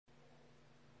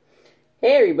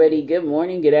Hey everybody, good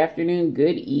morning, good afternoon,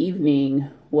 good evening,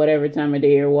 whatever time of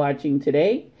day you're watching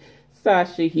today.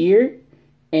 Sasha here,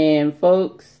 and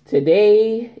folks,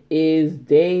 today is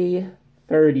day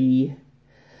 30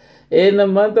 in the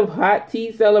month of hot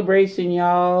tea celebration,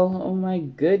 y'all. Oh my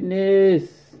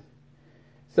goodness.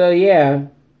 So yeah,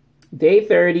 day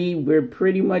 30, we're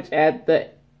pretty much at the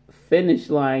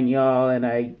finish line, y'all, and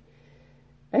I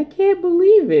can't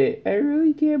believe it. I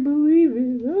really can't believe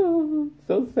it. Oh,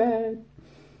 so sad.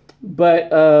 But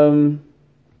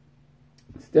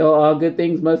still, all good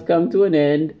things must come to an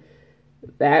end.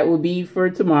 That will be for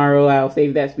tomorrow. I'll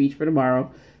save that speech for tomorrow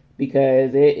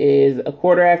because it is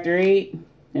 8:15,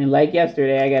 and like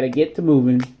yesterday, I gotta get to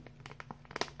moving.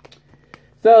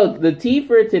 So the tea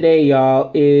for today,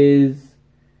 y'all, is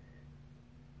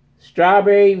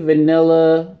strawberry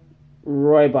vanilla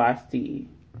rooibos tea,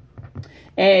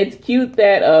 and it's cute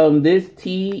that this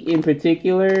tea in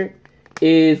particular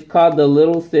is called the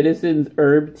Little Citizens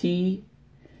Herb Tea,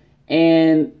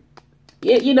 and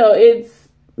it's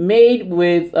made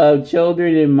with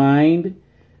children in mind,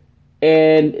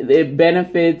 and it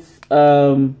benefits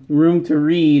Room to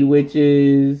Read, which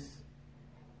is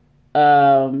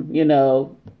helping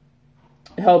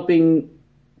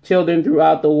children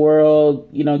throughout the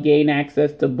world gain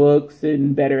access to books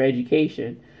and better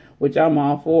education, which I'm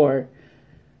all for.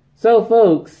 So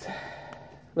folks,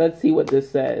 let's see what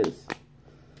this says.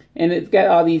 And it's got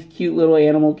all these cute little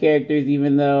animal characters,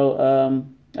 even though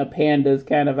a panda's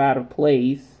kind of out of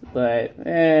place. But,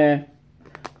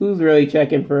 who's really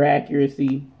checking for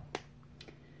accuracy?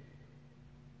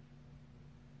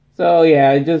 So,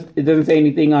 yeah, it doesn't say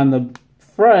anything on the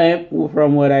front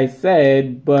from what I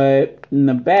said. But in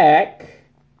the back,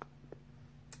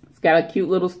 it's got a cute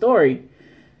little story.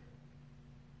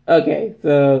 Okay,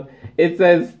 so it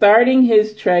says, starting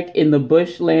his trek in the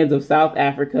bushlands of South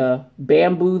Africa,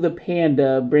 Bamboo the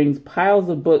panda brings piles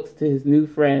of books to his new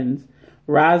friends.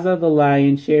 Raza the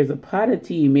lion shares a pot of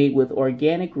tea made with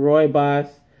organic rooibos,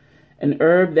 an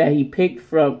herb that he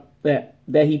picked in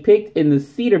the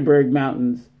Cedarburg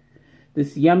Mountains.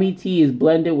 This yummy tea is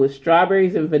blended with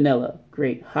strawberries and vanilla,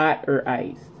 great hot or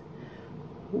iced.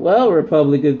 Well,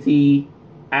 Republic of Tea,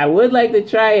 I would like to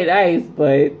try it iced,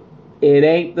 but it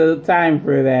ain't the time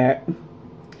for that.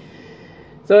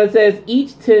 So it says,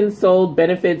 each tin sold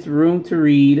benefits Room to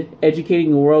Read, educating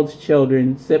the world's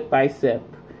children, sip by sip.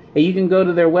 And you can go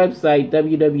to their website,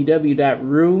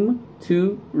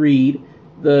 www.room2read.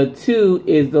 The 2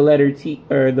 is the letter T,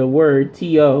 or the word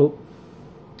T-O,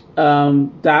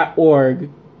 .org.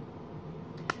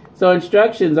 So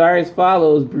instructions are as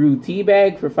follows. Brew tea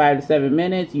bag for 5 to 7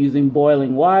 minutes using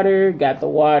boiling water. Got the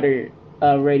water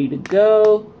ready to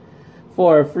go.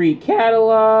 For a free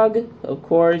catalog, of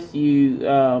course, you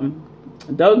don't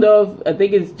know if, I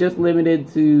think it's just limited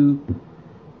to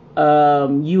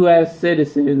U.S.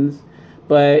 citizens,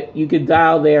 but you could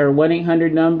dial their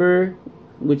 1-800 number,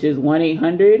 which is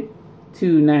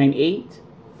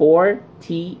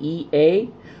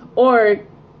 1-800-298-4TEA, or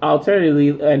alternatively,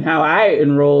 and how I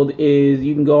enrolled is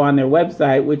you can go on their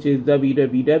website, which is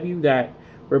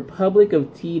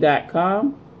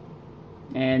www.republicoftea.com,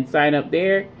 and sign up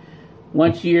there.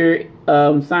 Once you're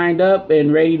signed up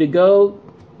and ready to go,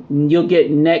 you'll get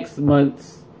next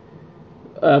month's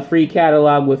free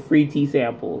catalog with free tea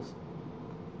samples.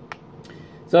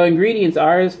 So ingredients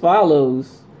are as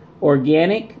follows.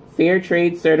 Organic, fair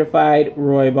trade certified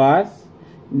rooibos,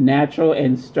 natural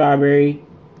strawberry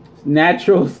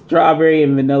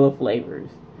and vanilla flavors.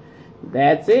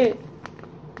 That's it.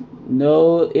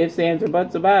 No ifs, ands, or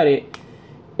buts about it.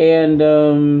 And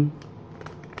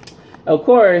of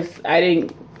course, I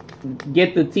didn't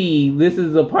get the tea. This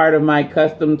is a part of my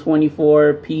custom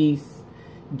 24-piece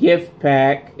gift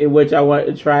pack in which I want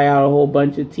to try out a whole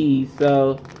bunch of teas.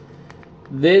 So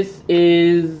this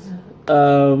is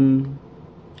one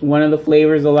of the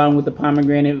flavors along with the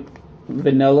pomegranate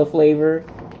vanilla flavor.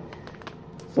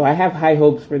 So I have high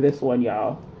hopes for this one,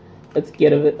 y'all. Let's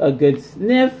get a good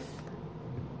sniff.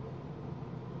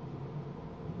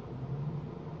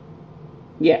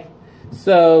 Yeah.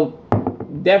 So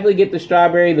definitely get the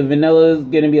strawberry. The vanilla is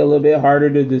going to be a little bit harder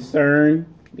to discern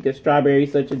because strawberry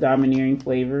is such a domineering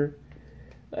flavor,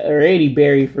 or any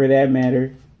berry for that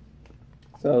matter.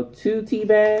 So 2 tea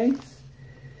bags,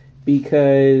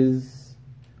 because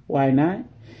why not?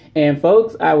 And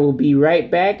folks, I will be right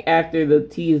back after the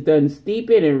tea is done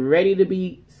steeping and ready to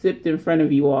be sipped in front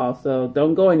of you all. So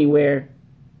don't go anywhere.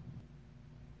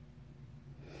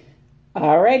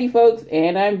 Alrighty folks,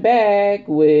 and I'm back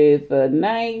with a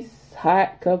nice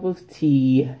hot cup of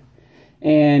tea.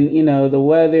 And the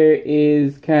weather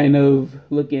is kind of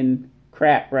looking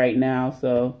crap right now,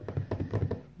 so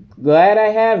glad I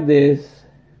have this.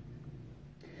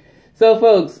 So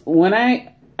folks, when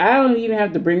I don't even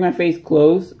have to bring my face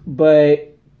close,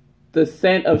 but the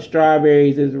scent of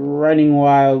strawberries is running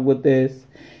wild with this.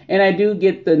 And I do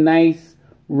get the nice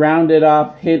rounded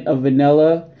off hint of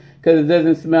vanilla because it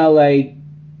doesn't smell like,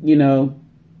 you know,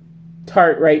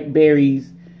 tart ripe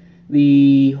berries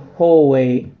the whole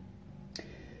way.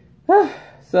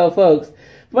 So folks,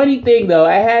 funny thing though,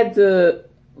 I had to,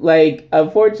 like,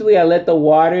 unfortunately I let the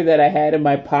water that I had in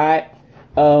my pot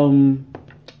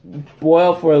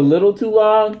boil for a little too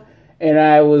long, and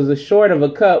I was short of a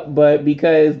cup, but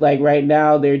because like right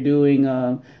now they're doing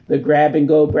the grab and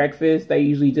go breakfast, I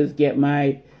usually just get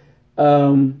my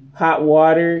hot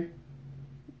water.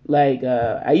 Like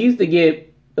I used to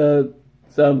get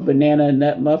some banana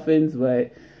nut muffins,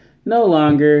 but no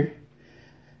longer.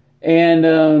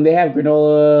 And they have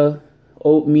granola,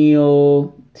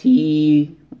 oatmeal,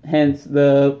 tea, hence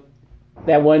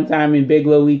that one time in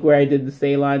Bigelow Week where I did the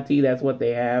Ceylon tea, that's what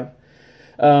they have.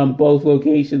 Both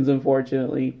locations,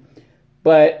 unfortunately.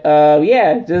 But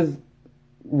yeah, just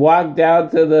walked down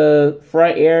to the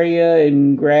front area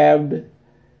and grabbed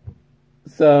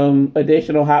some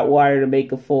additional hot water to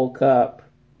make a full cup.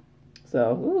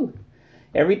 So,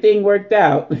 everything worked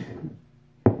out.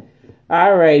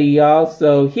 Alrighty, y'all.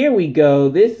 So here we go.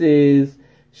 This is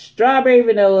strawberry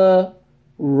vanilla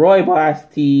Rooibos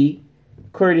tea,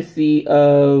 courtesy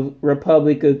of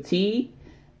Republic of Tea,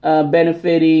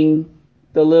 benefiting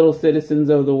the little citizens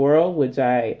of the world, which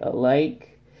I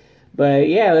like. But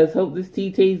yeah, let's hope this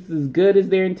tea tastes as good as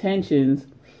their intentions.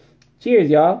 Cheers,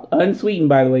 y'all. Unsweetened,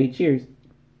 by the way. Cheers.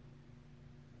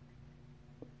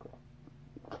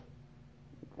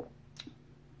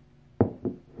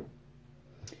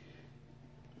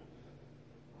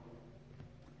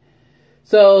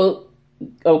 So,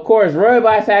 of course,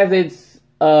 Rooibos has its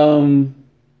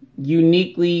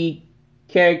uniquely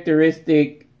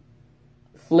characteristic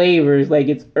flavors. Like,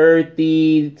 it's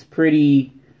earthy, it's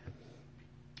pretty,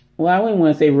 well, I wouldn't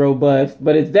want to say robust,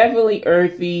 but it's definitely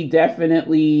earthy,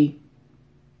 definitely,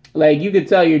 like, you could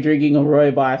tell you're drinking a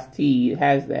Rooibos tea. It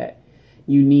has that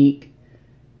unique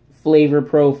flavor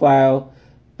profile.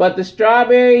 But the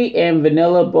strawberry and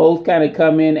vanilla both kind of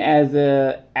come in as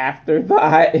a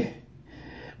afterthought.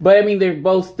 But, I mean, they're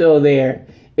both still there.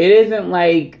 It isn't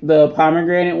like the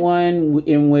pomegranate one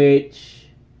in which,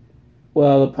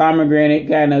 well, the pomegranate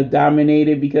kind of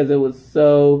dominated because it was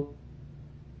so,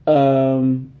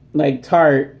 like,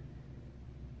 tart.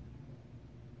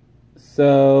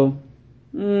 So,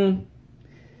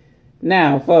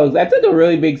 now, folks, I took a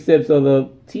really big sip, so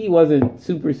the tea wasn't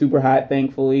super, super hot,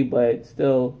 thankfully, but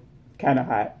still kind of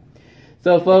hot.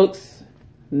 So, folks,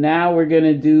 now we're going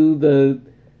to do the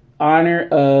honor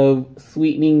of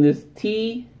sweetening this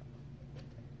tea.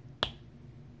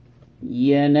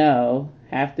 You know,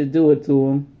 have to do it to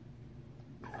them.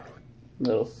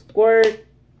 Little squirt.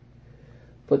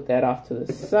 Put that off to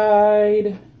the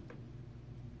side.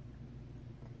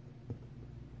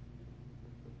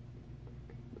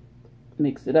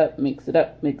 Mix it up, mix it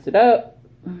up, mix it up.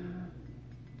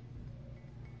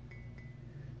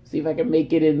 See if I can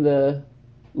make it in the,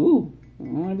 ooh, I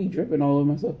don't want to be dripping all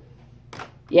over myself.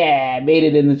 Yeah, I made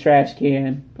it in the trash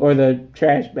can, or the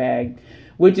trash bag,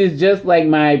 which is just like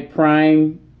my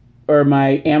Prime or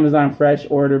my Amazon Fresh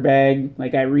order bag.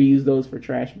 Like, I reuse those for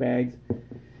trash bags.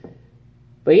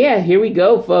 But yeah, here we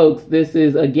go, folks. This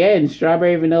is, again,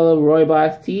 strawberry vanilla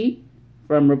Rooibos tea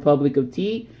from Republic of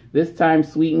Tea. This time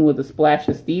sweetened with a splash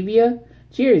of stevia.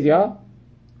 Cheers, y'all.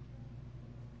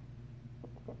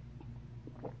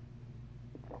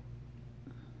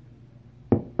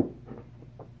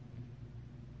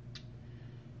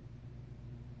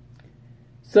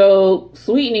 So,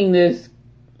 sweetening this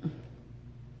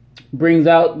brings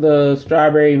out the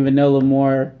strawberry and vanilla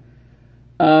more.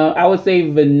 I would say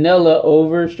vanilla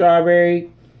over strawberry.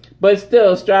 But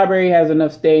still, strawberry has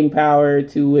enough staying power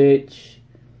to which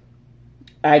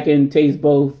I can taste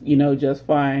both, you know, just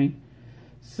fine.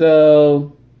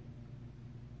 So,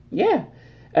 yeah.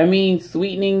 I mean,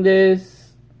 sweetening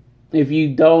this, if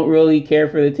you don't really care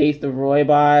for the taste of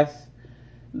Rooibos,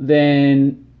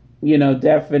 then, you know,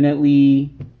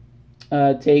 definitely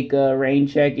take a rain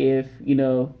check if, you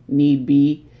know, need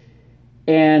be.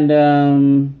 And,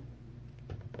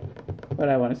 what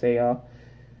I want to say, y'all.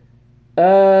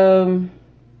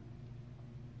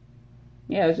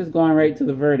 Yeah, let's just go on right to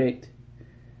the verdict.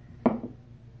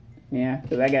 Yeah,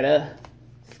 because I gotta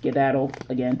skedaddle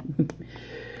again.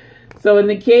 So in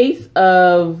the case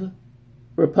of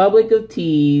Republic of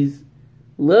Tea's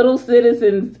Little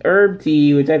Citizens Herb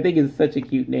Tea, which I think is such a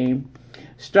cute name,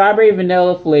 strawberry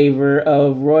vanilla flavor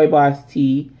of Rooibos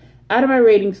tea, out of my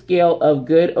rating scale of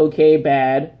good, okay,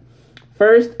 bad.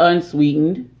 First,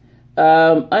 unsweetened.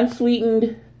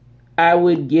 Unsweetened, I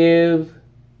would give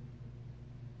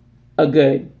a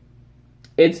good.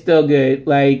 It's still good.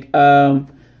 Like,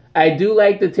 I do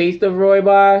like the taste of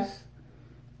Rooibos,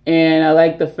 and I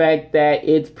like the fact that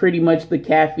it's pretty much the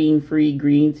caffeine-free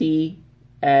green tea,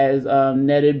 as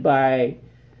netted by,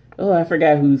 oh, I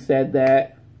forgot who said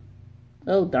that.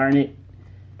 Oh, darn it.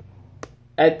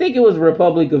 I think it was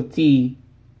Republic of Tea.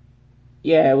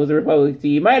 Yeah, it was a Republic of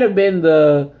Tea. It might have been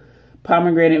the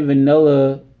pomegranate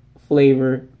vanilla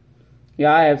flavor.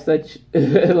 Yeah, I have such,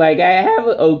 like, I have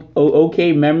an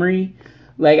okay memory.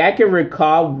 Like, I can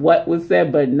recall what was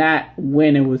said, but not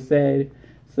when it was said.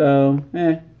 So,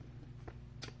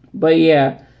 But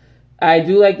yeah, I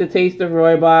do like the taste of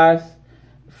Rooibos.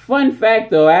 Fun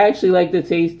fact, though, I actually like the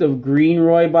taste of green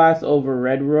Rooibos over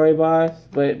red Rooibos,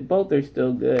 but both are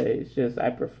still good. It's just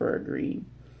I prefer green.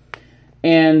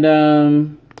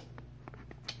 And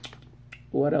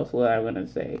what else was I going to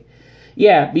say?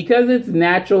 Yeah, because it's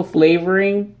natural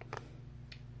flavoring,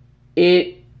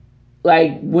 it,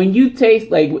 like, when you taste,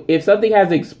 like, if something has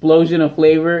an explosion of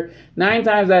flavor, 9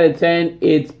 times out of 10,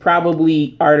 it's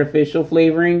probably artificial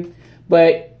flavoring.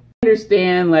 But I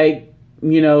understand, like,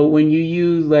 you know, when you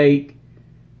use, like,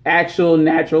 actual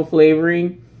natural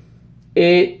flavoring,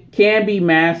 it can be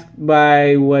masked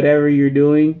by whatever you're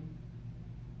doing.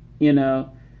 You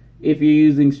know, if you're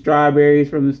using strawberries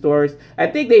from the stores. I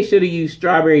think they should have used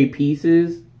strawberry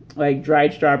pieces, like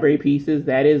dried strawberry pieces.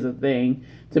 That is a thing,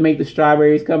 to make the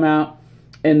strawberries come out.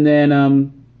 And then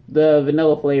the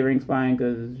vanilla flavoring's fine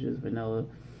because it's just vanilla.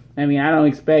 I mean, I don't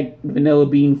expect vanilla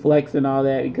bean flecks and all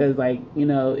that because, like, you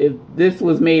know, if this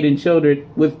was made in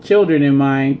with children in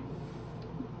mind,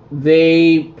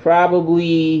 they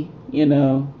probably, you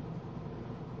know,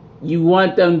 you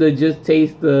want them to just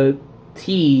taste the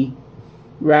tea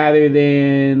rather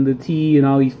than the tea and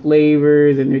all these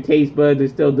flavors, and their taste buds are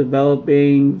still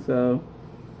developing. So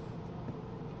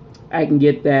I can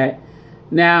get that.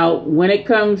 Now, when it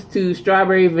comes to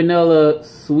strawberry vanilla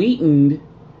sweetened,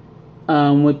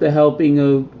 with the helping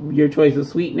of your choice of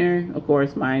sweetener, of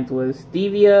course, mine was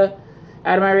stevia.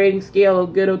 Out of my rating scale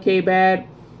of good, okay, bad,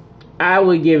 I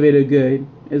would give it a good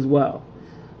as well.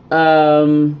 I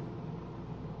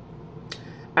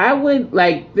would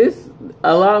like this,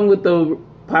 along with the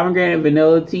pomegranate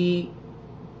vanilla tea,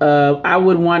 I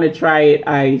would want to try it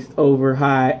iced over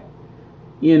hot.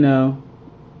 You know,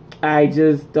 I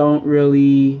just don't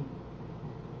really,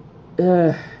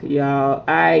 y'all,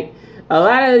 a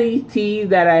lot of these teas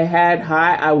that I had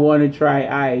hot, I want to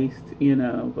try iced, you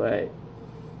know, but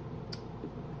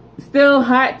still,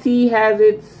 hot tea has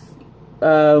its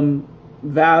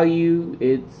value.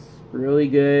 It's really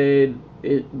good.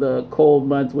 The cold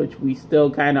months, which we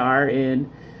still kind of are in.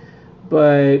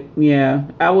 But yeah,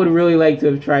 I would really like to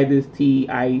have tried this tea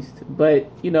iced.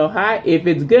 But, you know, hot, if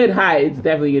it's good hot, it's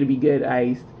definitely going to be good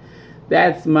iced.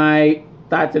 That's my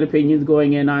thoughts and opinions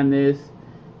going in on this.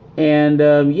 And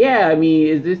yeah, I mean,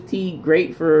 is this tea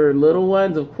great for little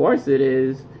ones? Of course it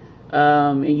is.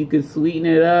 And you can sweeten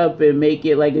it up and make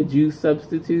it like a juice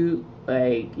substitute.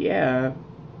 Like, yeah,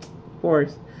 of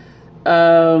course.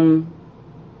 I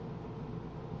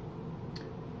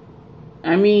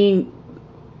mean,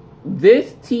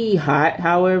 this tea hot,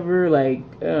 however, like,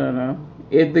 I don't know.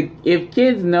 If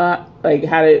kids not like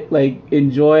how to like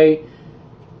enjoy,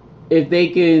 if they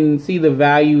can see the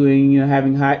value in, you know,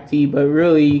 having hot tea, but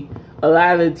really a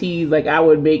lot of the teas like I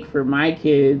would make for my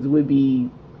kids would be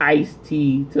iced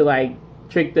tea to like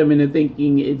trick them into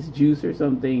thinking it's juice or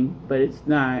something, but it's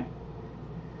not.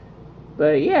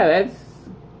 But yeah, that's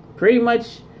pretty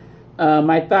much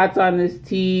my thoughts on this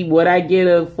tea. Would I get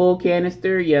a full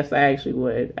canister? Yes, I actually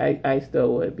would. I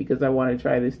still would, because I want to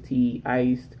try this tea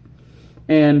iced.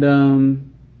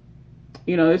 And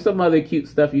you know, there's some other cute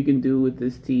stuff you can do with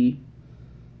this tea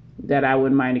that I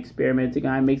wouldn't mind experimenting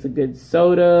on. It makes a good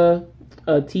soda,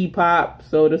 a tea pop,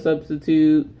 soda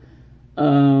substitute,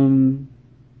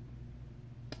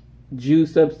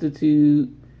 juice substitute,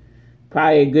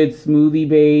 probably a good smoothie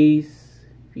base.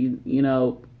 If you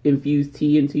know, infuse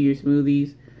tea into your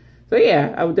smoothies. So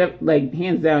yeah, I would like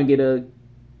hands down get a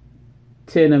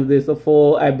tin of this, a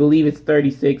full. I believe it's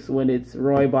 36 when it's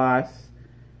Rooibos.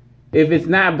 If it's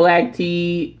not black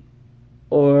tea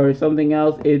or something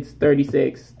else, it's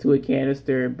 36 to a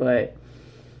canister. But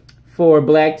for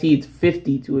black tea, it's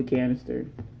 50 to a canister.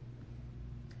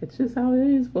 That's just how it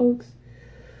is, folks.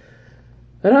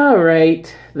 But all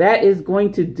right, that is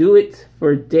going to do it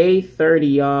for day 30,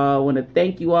 y'all. I want to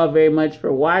thank you all very much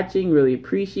for watching. Really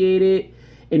appreciate it.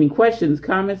 Any questions,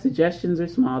 comments, suggestions, or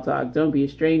small talk, don't be a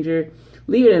stranger.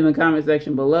 Leave it in the comment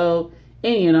section below.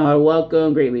 Any and all are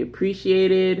welcome, greatly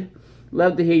appreciated.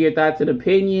 Love to hear your thoughts and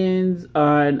opinions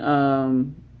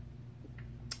on,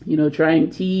 trying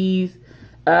teas.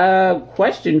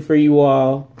 Question for you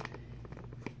all.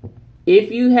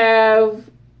 If you have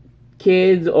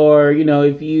kids, or,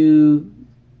 if you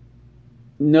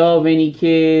know of any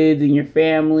kids in your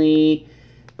family,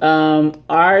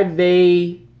 are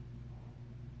they,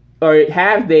 or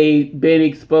have they been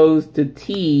exposed to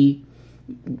tea,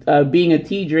 being a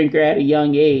tea drinker at a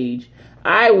young age?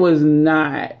 I was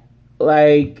not.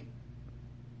 Like,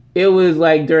 it was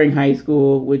like during high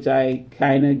school, which I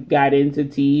kind of got into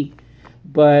tea,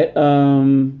 but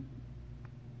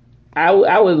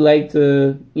I would like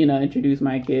to, introduce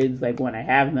my kids, like when I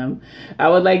have them, I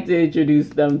would like to introduce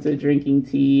them to drinking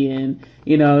tea and,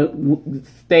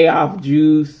 stay off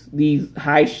juice, these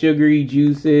high sugary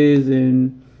juices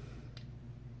and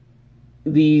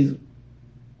these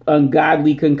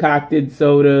ungodly concocted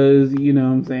sodas, you know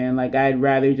what I'm saying? Like, I'd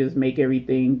rather just make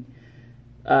everything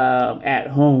at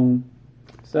home.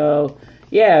 So,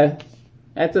 yeah,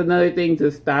 that's another thing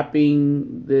to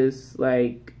stopping this,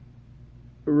 like,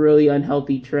 really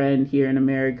unhealthy trend here in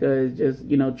America is just,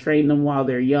 train them while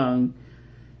they're young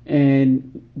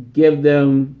and give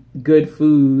them good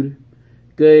food,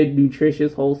 good,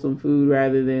 nutritious, wholesome food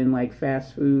rather than like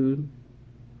fast food.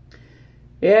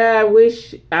 Yeah, I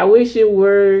wish it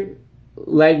were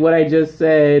like what I just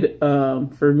said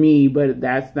for me, but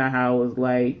that's not how it was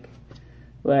like.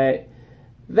 But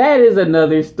that is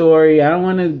another story. I don't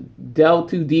want to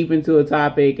delve too deep into a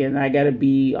topic, and I got to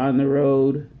be on the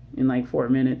road in like 4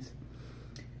 minutes.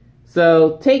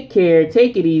 So take care,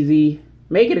 take it easy,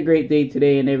 make it a great day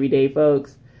today and every day,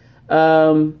 folks.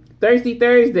 Thirsty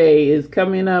Thursday is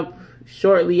coming up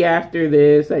shortly after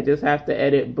this. I just have to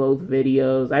edit both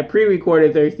videos. I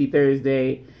pre-recorded Thirsty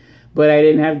Thursday, but I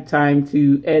didn't have time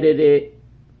to edit it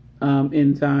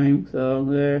in time.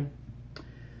 So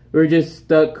we're just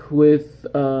stuck with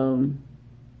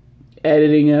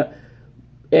editing it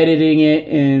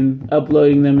and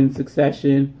uploading them in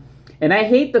succession. And I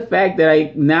hate the fact that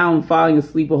I'm falling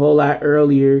asleep a whole lot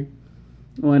earlier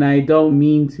when I don't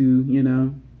mean to,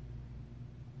 y'all.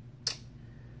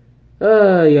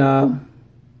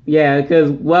 Yeah,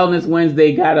 because Wellness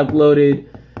Wednesday got uploaded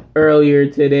earlier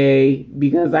today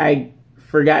because I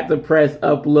forgot to press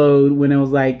upload when it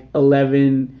was like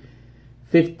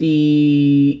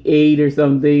 11:58 or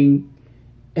something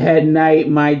at night,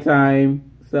 my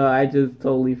time. So I just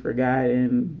totally forgot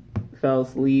and fell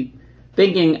asleep,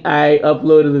 thinking I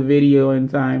uploaded the video in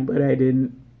time, but I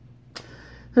didn't.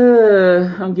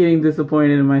 I'm getting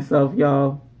disappointed in myself,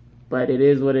 y'all, but it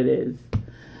is what it is.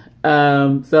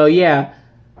 So yeah,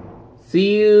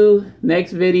 see you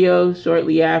next video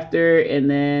shortly after, and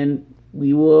then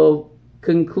we will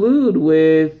conclude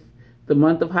with the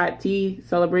month of hot tea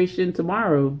celebration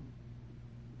tomorrow.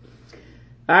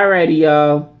 Alrighty,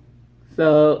 y'all.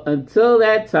 So until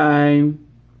that time,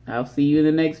 I'll see you in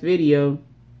the next video.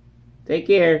 Take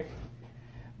care.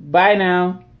 Bye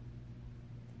now.